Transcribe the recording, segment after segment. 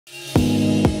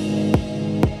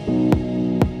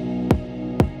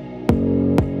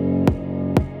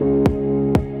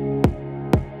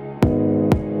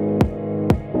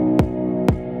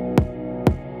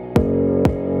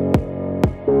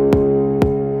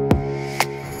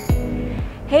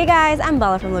Hey guys, I'm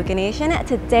Bella from Locanation.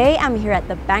 Today I'm here at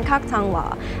the Bangkok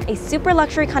Thonglor, a super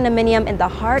luxury condominium in the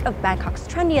heart of Bangkok's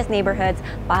trendiest neighborhoods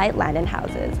by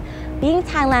Land&Houses. Being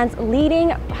Thailand's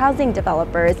leading housing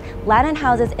developers,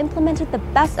 Land&Houses implemented the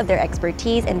best of their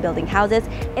expertise in building houses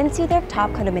into their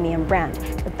top condominium brand,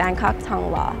 the Bangkok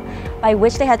Thonglor, by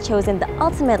which they had chosen the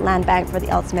ultimate land bank for the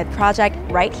ultimate project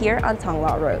right here on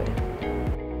Thonglor Road.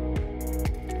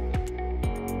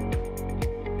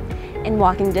 In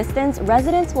walking distance,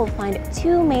 residents will find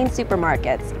two main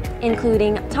supermarkets,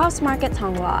 including Tops Market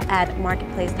Thonglor at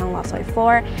Marketplace Thonglor Soi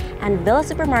 4 and Villa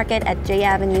Supermarket at J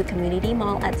Avenue Community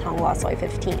Mall at Thonglor Soi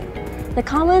 15. The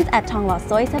Commons at Thonglor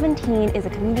Soi 17 is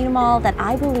a community mall that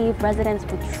I believe residents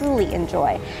will truly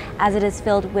enjoy, as it is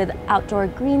filled with outdoor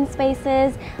green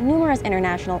spaces, numerous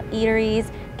international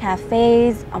eateries,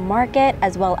 cafes, a market,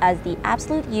 as well as the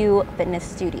Absolute U fitness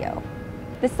studio.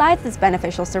 Besides this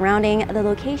beneficial surrounding, the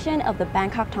location of the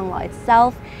Bangkok Thonglor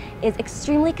itself is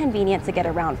extremely convenient to get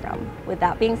around from. With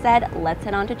that being said, let's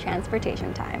head on to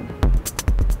transportation time.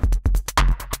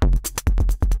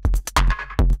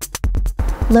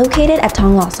 Located at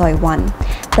Thonglor Soi 1,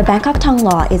 the Bangkok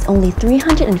Thonglor is only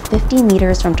 350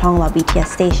 meters from Thonglor BTS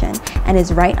station and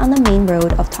is right on the main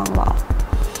road of Thonglor.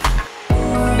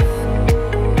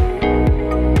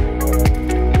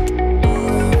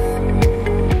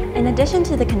 In addition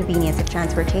to the convenience of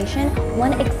transportation,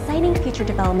 one exciting future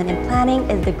development in planning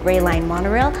is the Grey Line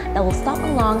monorail that will stop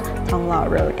along Thonglor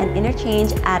Road and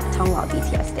interchange at Thonglor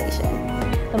BTS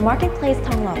station. The Marketplace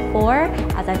Thonglor 4,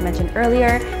 as I've mentioned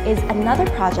earlier, is another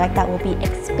project that will be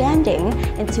expanding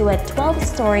into a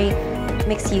 12-story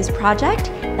mixed-use project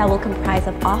that will comprise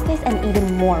of office and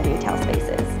even more retail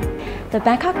spaces. The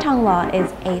Bangkok Thonglor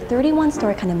is a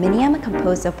 31-story condominium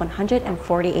composed of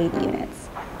 148 units.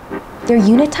 Their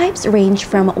unit types range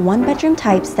from one-bedroom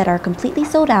types that are completely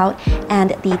sold out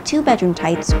and the two-bedroom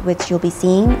types, which you'll be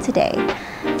seeing today.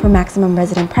 For maximum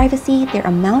resident privacy, their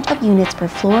amount of units per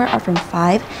floor are from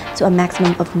 5 to a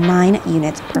maximum of 9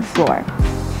 units per floor.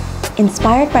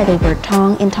 Inspired by the word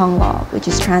Thong in Thonglor, which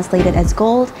is translated as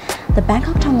gold, the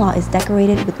Bangkok Thonglor is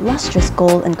decorated with lustrous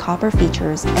gold and copper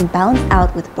features and balanced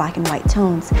out with black and white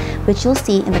tones, which you'll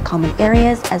see in the common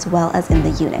areas as well as in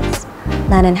the units.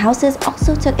 Land&Houses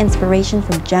also took inspiration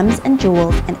from gems and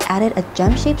jewels and added a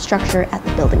gem-shaped structure at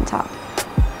the building top.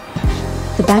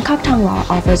 The Bangkok Thonglor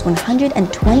offers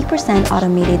 120%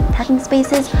 automated parking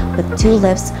spaces with 2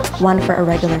 lifts, one for a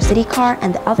regular city car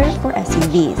and the other for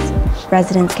SUVs.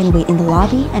 Residents can wait in the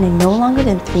lobby, and in no longer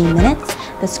than 3 minutes,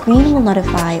 the screen will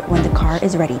notify when the car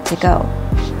is ready to go.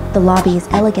 The lobby is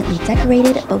elegantly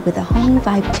decorated, but with a homey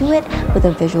vibe to it, with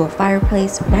a visual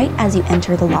fireplace right as you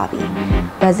enter the lobby.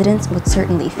 Residents would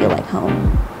certainly feel like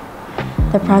home.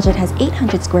 The project has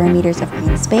 800 square meters of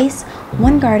green space,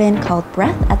 one garden called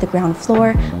Breath at the ground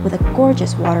floor with a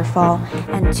gorgeous waterfall,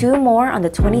 and 2 more on the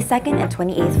 22nd and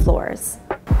 28th floors,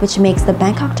 which makes the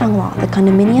Bangkok Thonglor the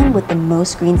condominium with the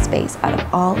most green space out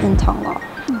of all in Thonglor.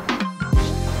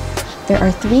 There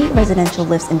are 3 residential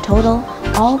lifts in total,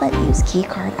 all that use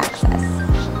keycard access.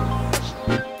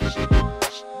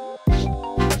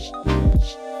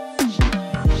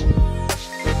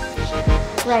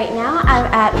 Right now, I'm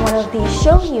at one of the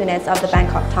show units of the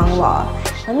Bangkok Thonglor.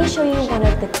 Let me show you one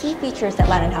of the key features that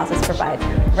Land&Houses provides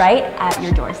right at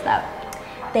your doorstep.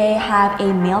 They have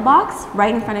a mailbox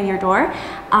right in front of your door,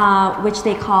 which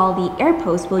they call the air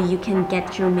post, where you can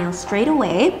get your mail straight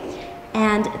away.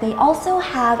 And they also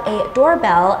have a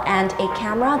doorbell and a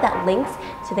camera that links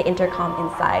to the intercom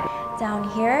inside. Down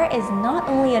here is not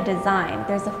only a design,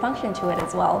 there's a function to it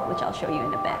as well, which I'll show you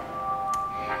in a bit.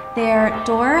 Their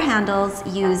door handles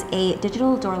use a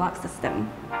digital door lock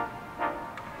system.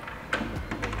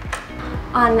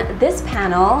 On this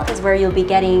panel is where you'll be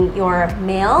getting your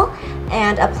mail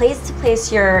and a place to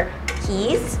place your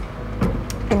keys.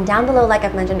 And down below, like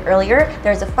I've mentioned earlier,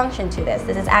 there's a function to this.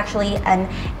 This is actually an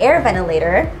air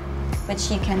ventilator,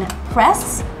 which you can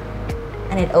press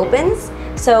and it opens.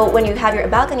 So when you have your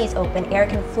balconies open, air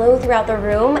can flow throughout the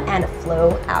room and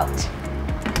flow out.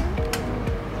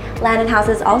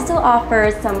 Land&Houses also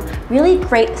offers some really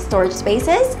great storage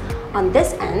spaces. On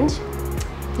this end,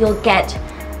 you'll get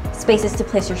spaces to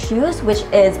place your shoes, which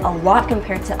is a lot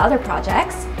compared to other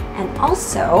projects. And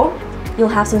also, you'll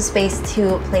have some space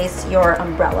to place your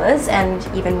umbrellas and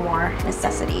even more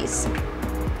necessities.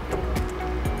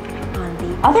 On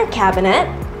the other cabinet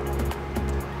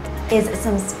is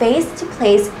some space to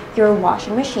place your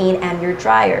washing machine and your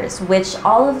dryers, which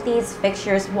all of these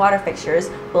fixtures, water fixtures,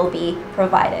 will be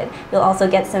provided. You'll also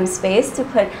get some space to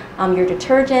put your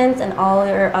detergents and all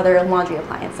your other laundry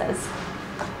appliances.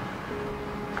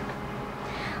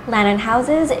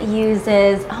 Land&Houses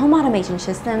uses home automation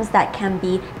systems that can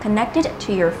be connected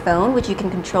to your phone, which you can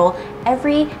control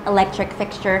every electric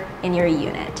fixture in your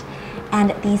unit.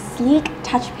 And these sleek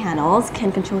touch panels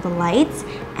can control the lights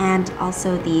and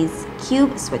also these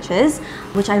cube switches,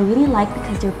 which I really like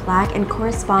because they're black and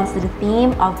corresponds to the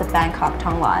theme of the Bangkok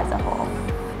Thonglor as a whole.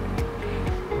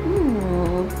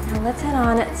 Now let's head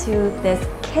on to this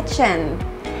kitchen.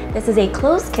 This is a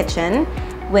closed kitchen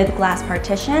with glass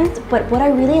partitions, but what I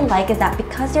really like is that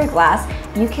because they're glass,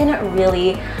 you can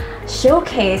really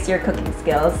showcase your cooking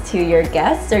skills to your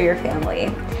guests or your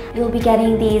family. You'll be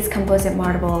getting these composite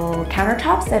marble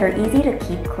countertops that are easy to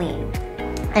keep clean.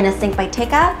 And a sink by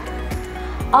Teka.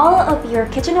 All of your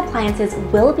kitchen appliances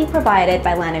will be provided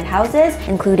by Land&Houses,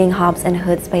 including hobs and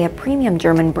hoods by a premium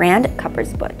German brand,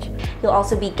 Kuppersbusch. You'll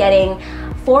also be getting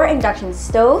 4 induction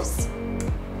stoves,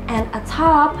 and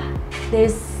atop,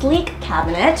 there's sleek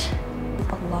cabinet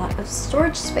with a lot of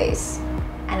storage space,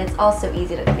 and it's also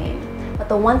easy to clean. But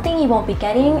the one thing you won't be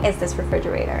getting is this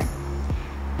refrigerator.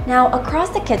 Now, across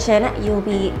the kitchen, you'll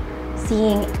be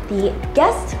seeing the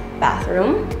guest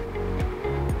bathroom,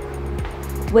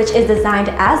 which is designed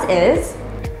as is.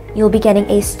 You'll be getting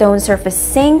a stone surface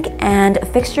sink and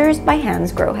fixtures by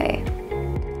Hans Grohe.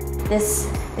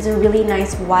 This is a really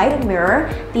nice wide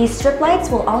mirror. These strip lights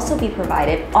will also be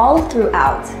provided all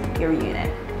throughout your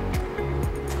unit.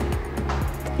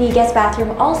 The guest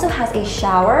bathroom also has a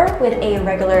shower with a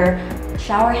regular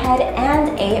shower head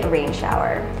and a rain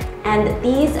shower, and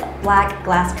these black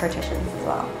glass partitions as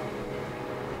well.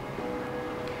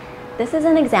 This is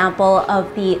an example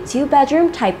of the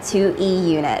 2-bedroom Type 2E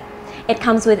unit. It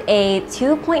comes with a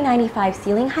 2.95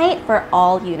 ceiling height for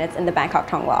all units in the Bangkok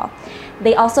Thonglor.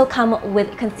 They also come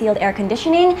with concealed air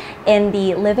conditioning in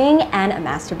the living and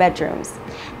master bedrooms.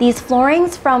 These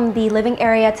floorings from the living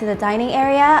area to the dining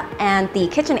area and the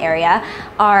kitchen area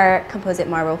are composite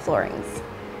marble floorings.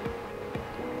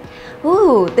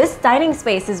 Ooh, this dining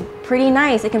space is pretty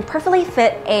nice. It can perfectly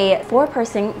fit a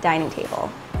 4-person dining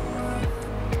table.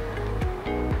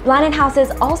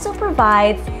 Land&Houses also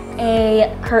provides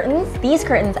these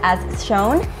curtains as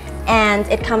shown, and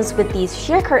it comes with these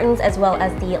sheer curtains as well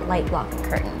as the light blocking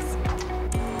curtains.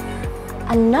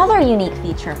 Another unique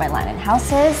feature by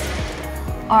Land&Houses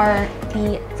are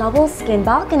the double skin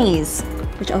balconies,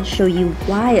 which I'll show you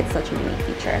why it's such a unique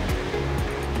feature.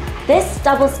 This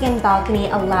double skin balcony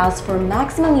allows for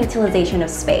maximum utilization of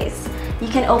space. You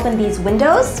can open these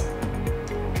windows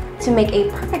to make a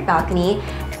perfect balcony,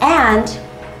 and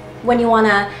when you want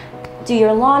to do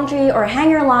your laundry or hang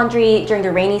your laundry during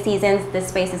the rainy seasons, this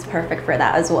space is perfect for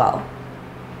that as well.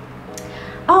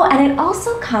 Oh, and it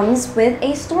also comes with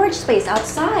a storage space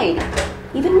outside.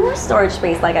 Even more storage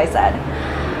space, like I said.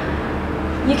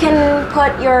 You can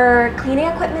put your cleaning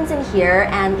equipment in here,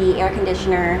 and the air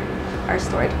conditioner are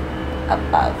stored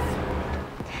above.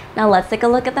 Now let's take a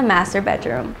look at the master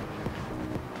bedroom.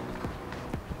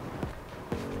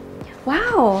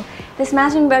 Wow, this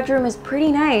master bedroom is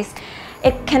pretty nice.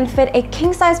 It can fit a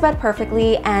king-size bed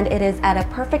perfectly, and it is at a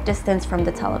perfect distance from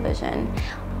the television.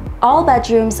 All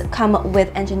bedrooms come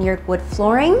with engineered wood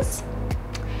floorings.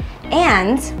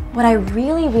 And what I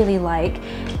really like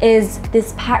is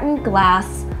this patterned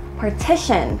glass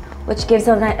partition, which gives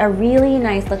a really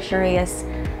nice luxurious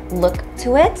look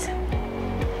to it.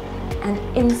 And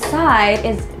inside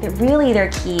is really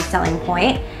their key selling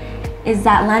point, is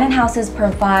that Land&Houses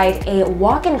provide a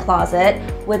walk-in closet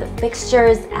with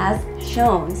fixtures as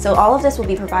shown. So all of this will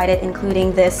be provided,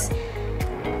 including this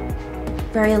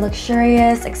very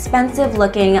luxurious, expensive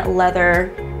looking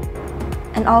leather.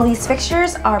 And all these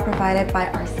fixtures are provided by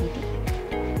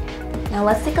RCD. Now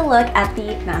let's take a look at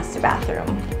the master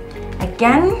bathroom.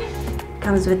 Again,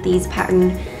 comes with these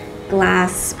patterned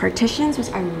glass partitions,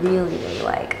 which I really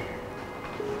like.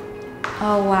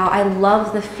 Oh wow, I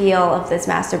love the feel of this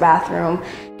master bathroom.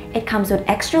 It comes with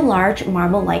extra large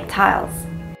marble-like tiles.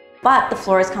 But the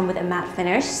floors come with a matte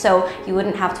finish, so you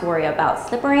wouldn't have to worry about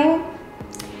slippering.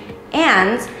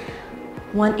 And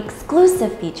one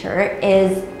exclusive feature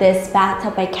is this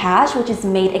bathtub by Cash, which is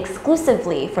made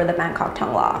exclusively for the Bangkok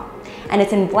Thonglor. And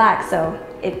it's in black, so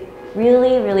it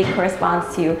really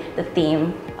corresponds to the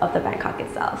theme of the Bangkok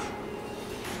itself.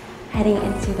 Heading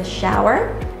into the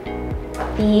shower.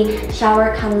 The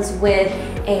shower comes with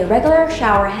a regular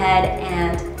shower head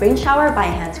and rain shower by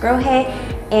Hans Grohe.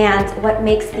 And what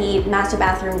makes the master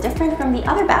bathroom different from the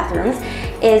other bathrooms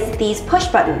is these push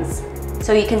buttons.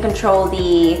 So you can control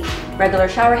the regular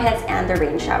shower heads and the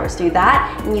rain showers through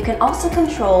that. And you can also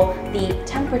control the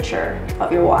temperature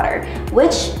of your water,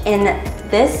 which in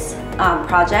this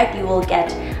project, you will get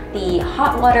the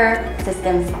hot water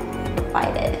systems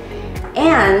provided.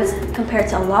 And compared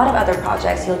to a lot of other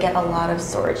projects, you'll get a lot of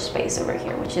storage space over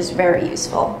here, which is very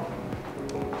useful.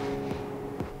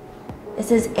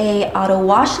 This is a auto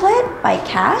washlet by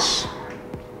Cash,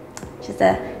 which is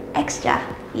an extra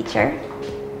feature.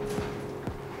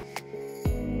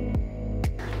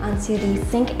 Onto the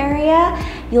sink area,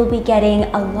 you'll be getting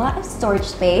a lot of storage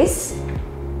space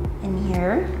in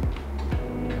here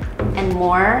and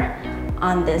more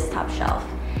on this top shelf.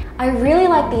 I really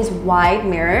like these wide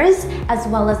mirrors as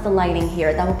well as the lighting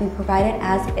here that will be provided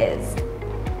as is.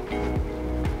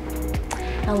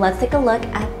 Now let's take a look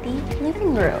at the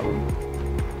living room.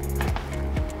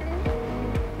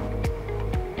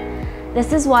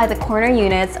 This is why the corner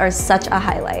units are such a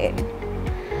highlight.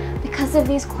 Because of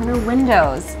these corner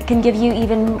windows, it can give you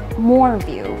even more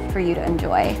view for you to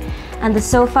enjoy. And the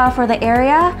sofa for the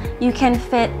area, you can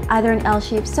fit either an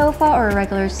L-shaped sofa or a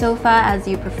regular sofa as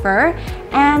you prefer.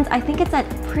 And I think it's at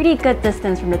pretty good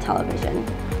distance from the television.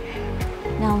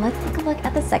 Now let's take a look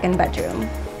at the second bedroom.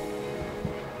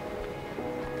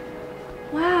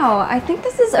 Wow, I think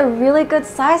this is a really good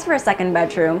size for a second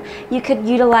bedroom. You could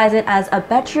utilize it as a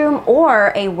bedroom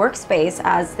or a workspace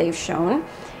as they've shown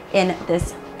in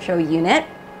this show unit.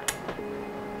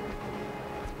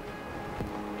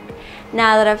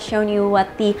 Now that I've shown you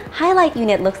what the highlight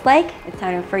unit looks like, it's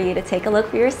time for you to take a look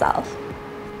for yourself.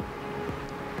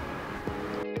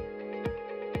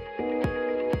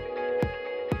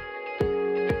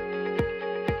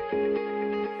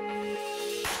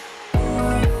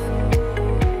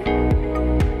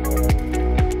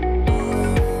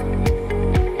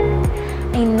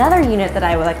 Another unit that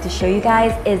I would like to show you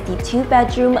guys is the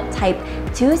 2-bedroom type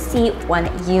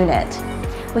 2C1 unit,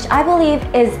 which I believe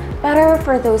is better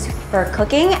for those who prefer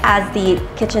cooking, as the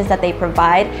kitchens that they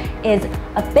provide is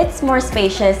a bit more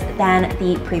spacious than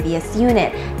the previous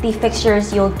unit. The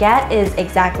fixtures you'll get is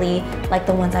exactly like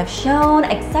the ones I've shown,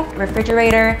 except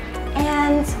refrigerator.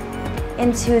 And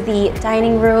into the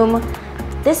dining room,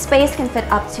 this space can fit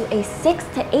up to a 6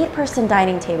 to 8 person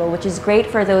dining table, which is great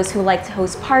for those who like to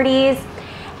host parties.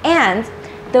 And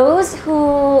those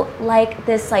who like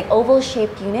this oval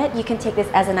shaped unit, you can take this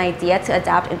as an idea to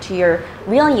adapt into your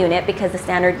real unit, because the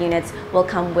standard units will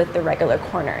come with the regular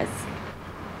corners.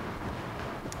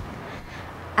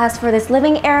 As for this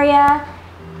living area,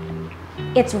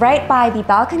 it's right by the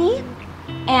balcony.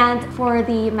 And for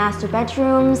the master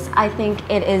bedrooms, I think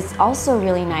it is also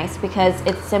really nice because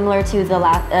it's similar to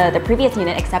the previous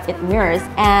unit, except it mirrors.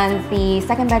 And the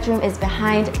second bedroom is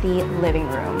behind the living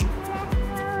room.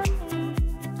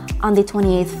 On the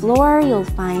 28th floor, you'll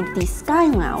find the Sky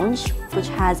Lounge, which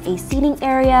has a seating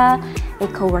area, a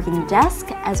co-working desk,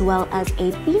 as well as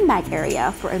a beanbag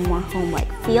area for a more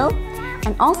home-like feel.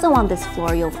 And also on this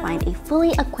floor, you'll find a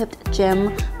fully equipped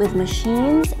gym with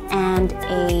machines and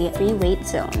a free weight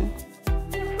zone.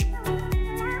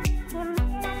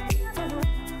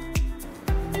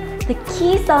 The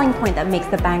key selling point that makes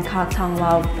the Bangkok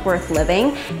Thonglor worth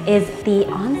living is the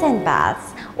Onsen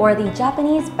baths, or the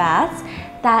Japanese baths,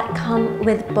 that come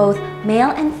with both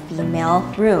male and female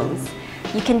rooms.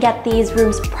 You can get these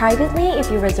rooms privately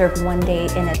if you reserve 1 day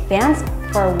in advance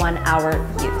for 1 hour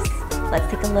use. Let's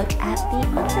take a look at the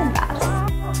onsen baths.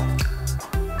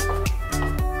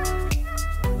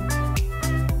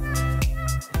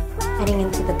 Heading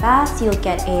into the baths, you'll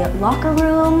get a locker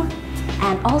room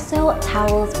and also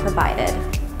towels provided.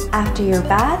 After your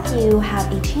bath, you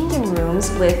have a changing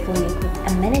rooms with fully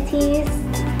equipped amenities.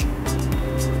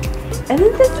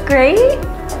 Isn't this great?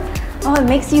 Oh, it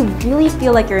makes you really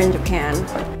feel like you're in Japan.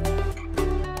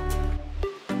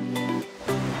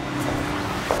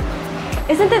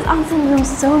 Isn't this onsen room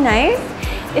so nice?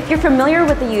 If you're familiar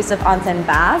with the use of onsen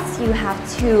baths, you have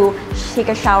to take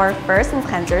a shower first and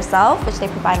cleanse yourself, which they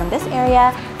provide on this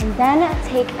area, and then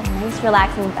take a nice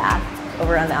relaxing bath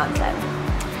over on the onsen.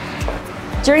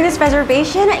 During this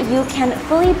reservation, you can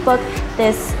fully book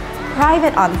this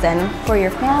private onsen for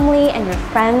your family and your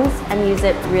friends and use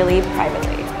it really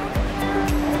privately.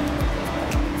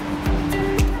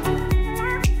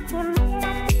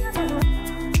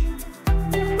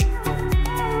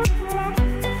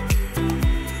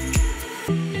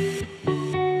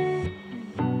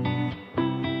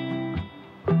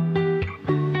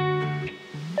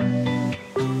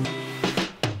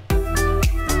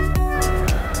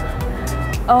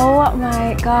 Oh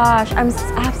my gosh, I'm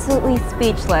absolutely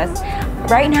speechless.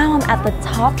 Right now I'm at the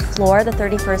top floor, the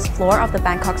 31st floor of the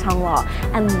Bangkok Thonglor,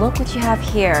 and look what you have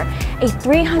here. A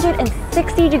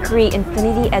 360-degree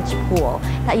infinity edge pool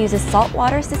that uses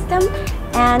saltwater system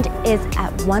and is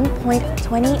at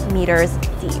 1.20 meters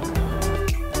deep.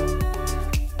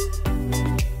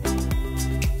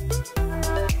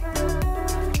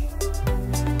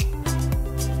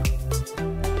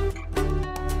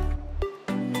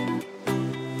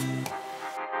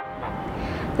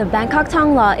 The Bangkok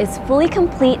Thonglor is fully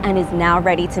complete and is now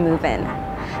ready to move in.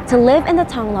 To live in the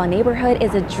Thonglor neighborhood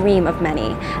is a dream of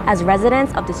many, as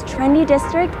residents of this trendy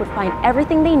district would find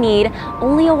everything they need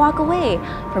only a walk away,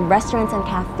 from restaurants and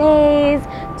cafes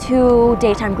to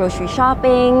daytime grocery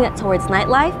shopping towards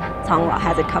nightlife. Thonglor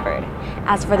has it covered.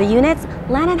 As for the units,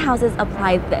 Land&Houses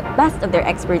applied the best of their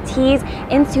expertise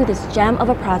into this gem of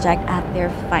a project at their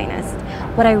finest.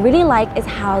 What I really like is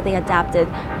how they adapted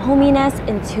hominess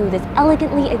into this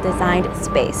elegantly designed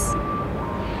space.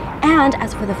 And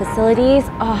as for the facilities,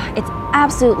 it's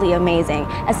absolutely amazing,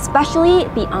 especially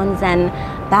the Onsen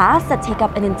baths that take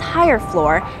up an entire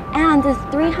floor and this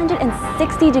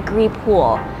 360-degree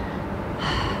pool.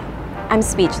 I'm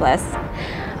speechless.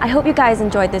 I hope you guys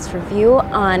enjoyed this review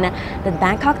on the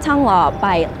Bangkok Thonglor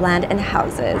by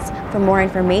Land&Houses. For more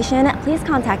information, please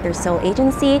contact their sole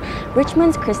agency,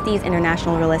 Richmond Christie's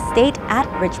International Real Estate at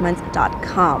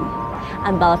richmond.com.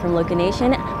 I'm Bella from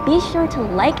Locanation. Be sure to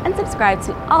like and subscribe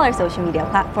to all our social media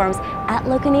platforms at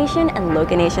Locanation and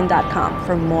Locanation.com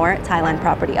for more Thailand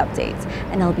property updates.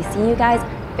 And I'll be seeing you guys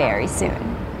very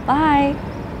soon. Bye!